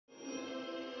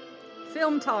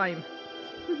Film time.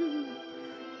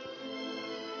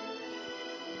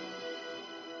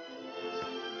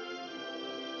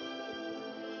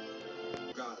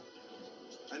 God.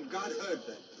 And God heard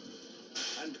them,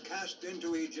 and cast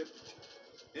into Egypt,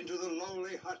 into the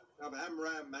lowly hut of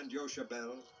Amram and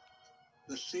Jochebed,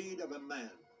 the seed of a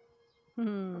man,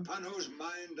 upon whose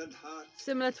mind and heart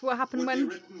Similar to what happened would be when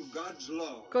written God's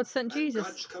law God sent and Jesus.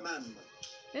 God's commandments.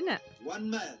 Isn't it? One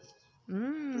man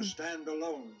to stand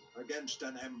alone against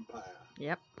an empire.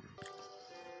 Yep.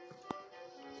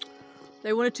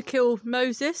 They wanted to kill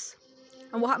Moses.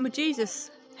 And what happened with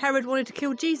Jesus? Herod wanted to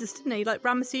kill Jesus, didn't he? Like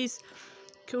Ramesses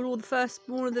killed all the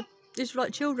firstborn of the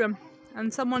Israelite children.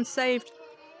 And someone saved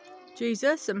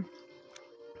Jesus and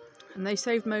they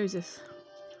saved Moses.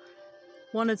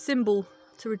 Wanted symbol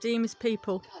to redeem his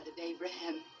people. God of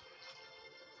Abraham,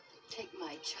 take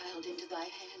my child into thy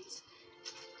hands,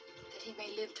 that he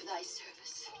may live to thy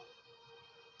service.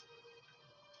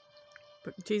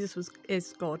 But Jesus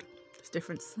is God. There's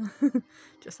difference.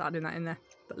 Just adding that in there.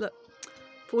 But look,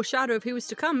 foreshadow of who was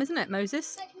to come, isn't it,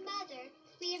 Moses? But Mother,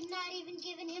 we have not even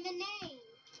given him a name.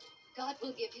 God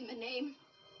will give him a name.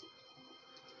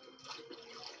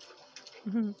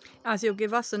 As he'll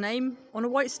give us a name on a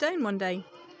white stone one day.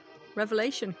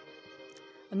 Revelation.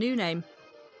 A new name.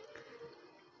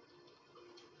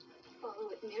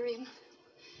 Follow it, Miriam.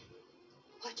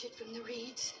 Watch it from the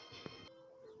reeds.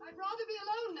 I'd rather be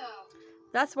alone now.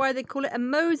 That's why they call it a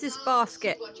Moses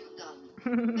basket. See what you've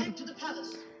done. Back to the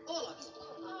palace, all of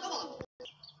you.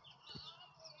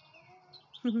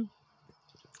 Come on.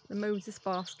 The Moses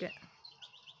basket.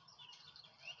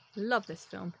 Love this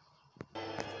film.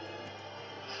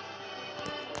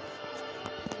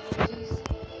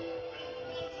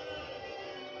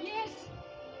 Yes,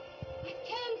 I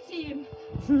can see him.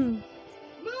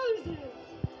 Moses!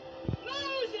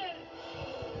 Moses!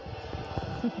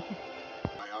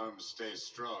 My arms stay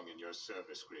strong in your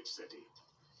service, great city.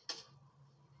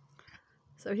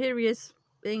 So here he is,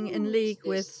 being in league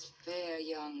with fair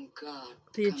young god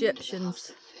the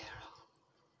Egyptians.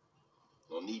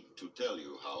 No need to tell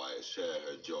you how I share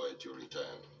her joy at your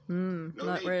return. No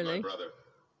Not need, really. my brother.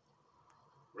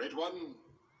 Great one,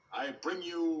 I bring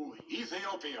you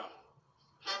Ethiopia.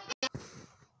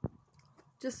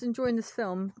 Just enjoying this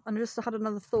film, and I just had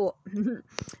another thought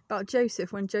about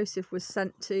Joseph when Joseph was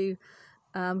sent to,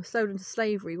 sold into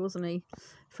slavery, wasn't he?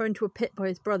 Thrown into a pit by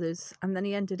his brothers, and then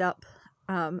he ended up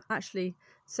actually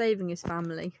saving his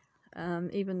family,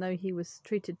 even though he was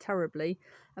treated terribly.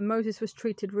 And Moses was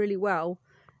treated really well,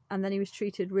 and then he was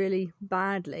treated really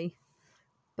badly.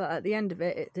 But at the end of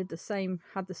it, it did the same,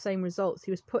 had the same results.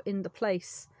 He was put in the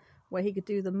place where he could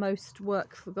do the most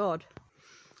work for God.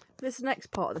 This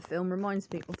next part of the film reminds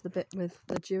me of the bit with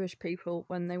the Jewish people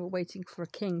when they were waiting for a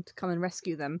king to come and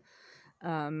rescue them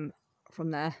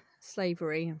from their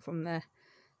slavery and from their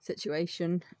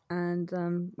situation.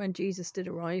 And when Jesus did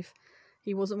arrive,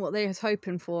 he wasn't what they was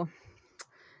hoping for.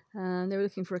 And they were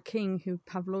looking for a king who'd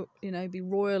have, be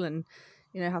royal and,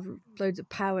 have loads of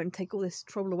power and take all this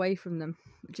trouble away from them.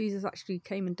 But Jesus actually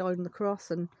came and died on the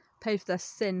cross and paid for their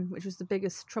sin, which was the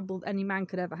biggest trouble any man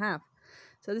could ever have.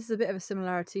 So this is a bit of a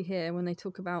similarity here when they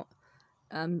talk about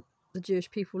the Jewish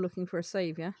people looking for a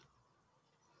saviour.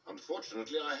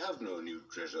 Unfortunately, I have no new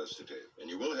treasure city, and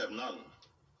you will have none.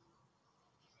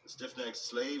 The stiff-necked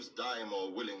slaves die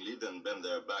more willingly than bend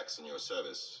their backs in your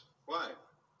service. Why?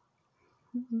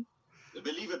 They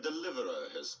believe a deliverer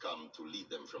has come to lead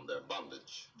them from their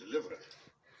bondage. Deliverer?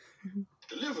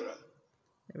 Deliverer?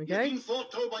 There we You've go. been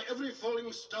foretold by every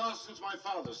falling star since my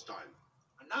father's time.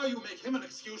 And now you make him an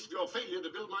excuse for your failure to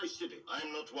build my city.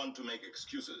 I'm not one to make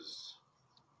excuses.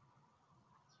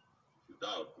 If you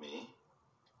doubt me,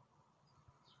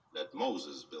 let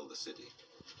Moses build the city.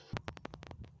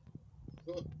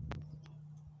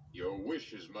 Your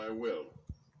wish is my will.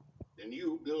 Then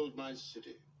you build my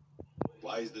city.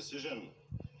 Wise decision.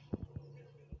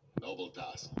 Noble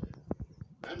task.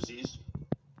 Ramses,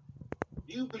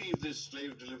 do you believe this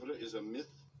slave deliverer is a myth?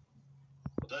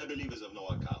 What I believe is of no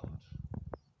account.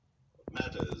 What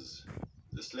matters,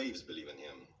 the slaves believe in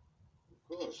him.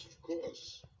 Of course, of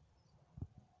course.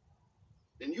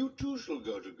 Then you too shall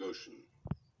go to Goshen.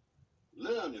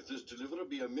 Learn if this deliverer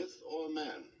be a myth or a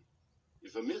man.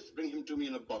 If a myth, bring him to me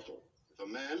in a bottle. If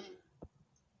a man,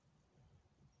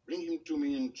 bring him to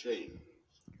me in chains.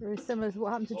 Very similar to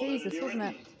what happened to Jesus, wasn't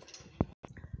it?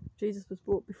 Jesus was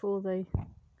brought before the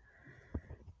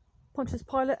Pontius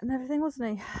Pilate and everything,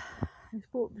 wasn't he? He was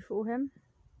brought before him,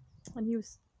 and he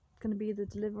was going to be the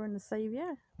deliverer and the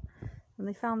saviour. When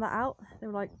they found that out,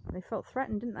 they felt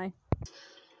threatened, didn't they?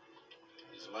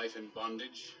 Is life in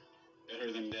bondage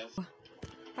better than death?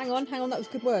 Hang on, that was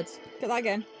good words. Get that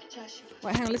again. Joshua,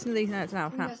 Right, hang on, listen to these notes now.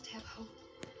 we Now. must have hope.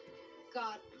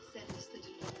 God sent us the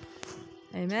deliverer.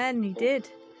 Amen, he did.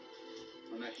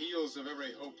 On the heels of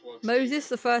every hope walks Moses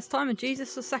the first time and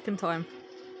Jesus the second time.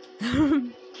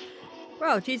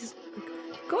 Well,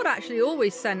 God actually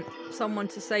always sent someone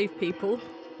to save people,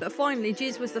 but finally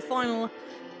Jesus was the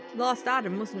last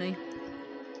Adam, wasn't he?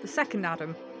 The second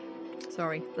Adam,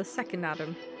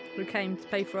 who came to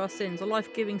pay for our sins, a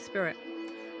life-giving spirit.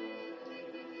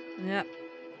 Yep,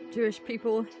 Jewish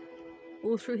people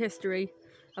all through history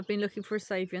have been looking for a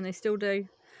saviour, and they still do.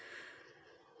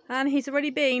 And he's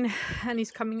already been, and he's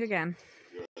coming again.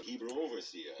 You're a Hebrew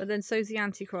overseer. But then so's the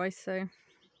Antichrist, so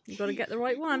you've got to get the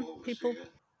right one, people.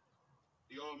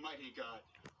 The Almighty God.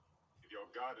 If your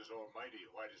God is almighty,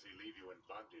 why does he leave you in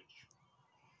bondage?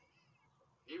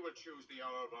 He will choose the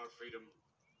hour of our freedom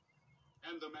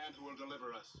and the man who will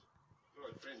deliver us.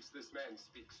 Lord Prince, this man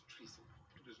speaks treason.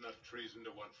 It is not treason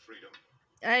to want freedom.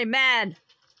 Amen.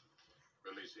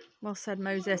 Release him. Well said,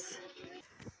 Moses.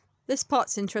 This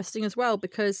part's interesting as well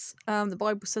because the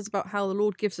Bible says about how the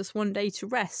Lord gives us one day to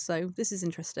rest, so this is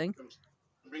interesting.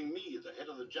 Bring me the head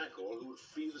of the jackal who would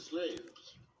free the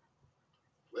slaves.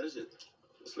 Where is it?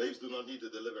 The slaves do not need a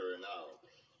deliverer now.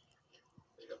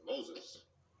 They have Moses.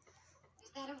 Is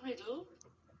that a riddle?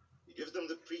 He gives them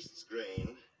the priest's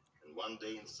grain and 1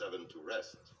 day in 7 to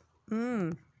rest.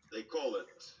 They call it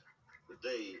the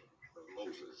day of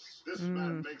Moses. This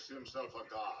man makes himself a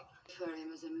god. Prefer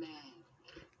him as a man.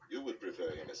 You would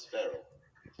prefer him as Pharaoh.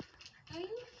 Are you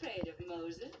afraid of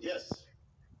Moses? Yes.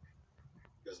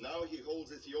 Because now he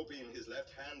holds Ethiopia in his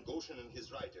left hand, Goshen in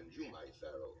his right, and you, my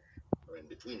Pharaoh, are in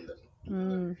between them. Do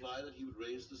you imply that he would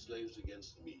raise the slaves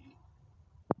against me?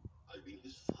 I've been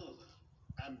his father.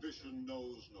 Ambition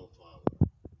knows no father.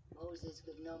 Moses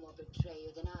could no more betray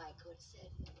you than I could, said.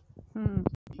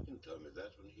 He can tell me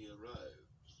that when he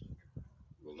arrives.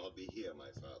 He will not be here, my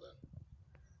father.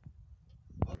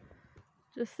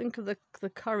 Just think of the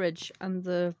courage and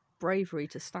the bravery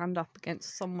to stand up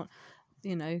against someone,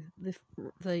 you know,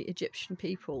 the Egyptian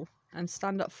people, and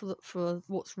stand up for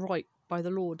what's right by the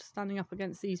Lord. Standing up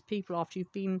against these people after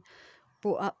you've been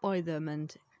brought up by them,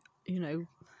 and you know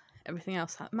everything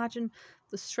else. Imagine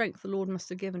the strength the Lord must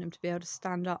have given him to be able to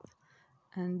stand up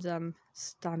and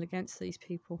stand against these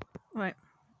people. Right,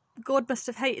 God must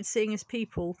have hated seeing his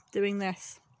people doing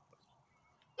this.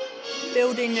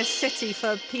 Building this city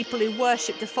for people who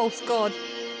worshipped a false god.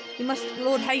 The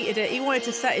Lord hated it. He wanted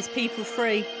to set his people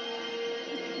free.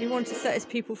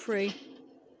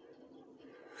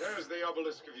 There's the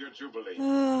obelisk of your jubilee.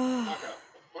 Akka,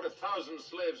 put 1,000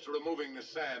 slaves to removing the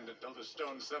sand until the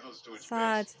stone settles to its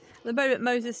Sad. base. At the moment,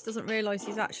 Moses doesn't realise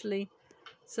he's actually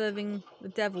serving the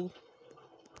devil.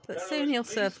 But soon he'll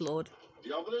serve the Lord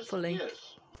The obelisk? fully.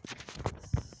 Yes.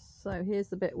 So here's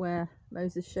the bit where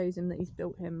Moses shows him that he's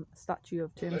built him a statue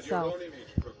to Let himself. your only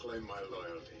to proclaim my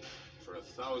loyalty for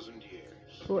 1,000 years.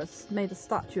 So it's made a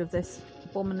statue of this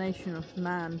abomination of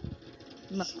man.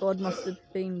 God must have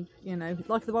been, you know,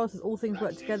 like the Bible says, all things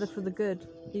work together for the good.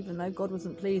 Even though God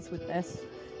wasn't pleased with this,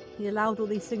 he allowed all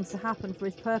these things to happen for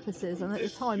his purposes, and at the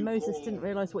time Moses didn't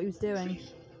realise what he was doing.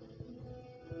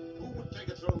 Who would take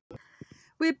a throne?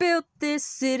 We built this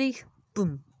city,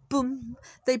 boom, boom.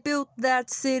 They built that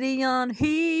city on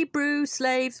Hebrew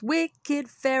slaves, wicked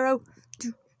Pharaoh,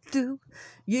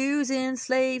 using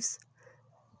slaves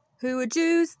who are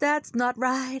Jews, that's not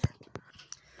right.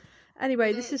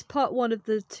 Anyway, this is part one of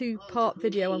the two-part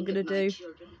video I'm going to do.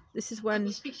 This is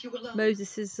when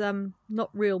Moses' not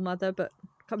real mother, but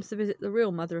comes to visit the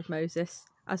real mother of Moses,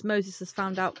 as Moses has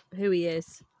found out who he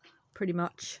is, pretty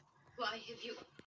much. Why have you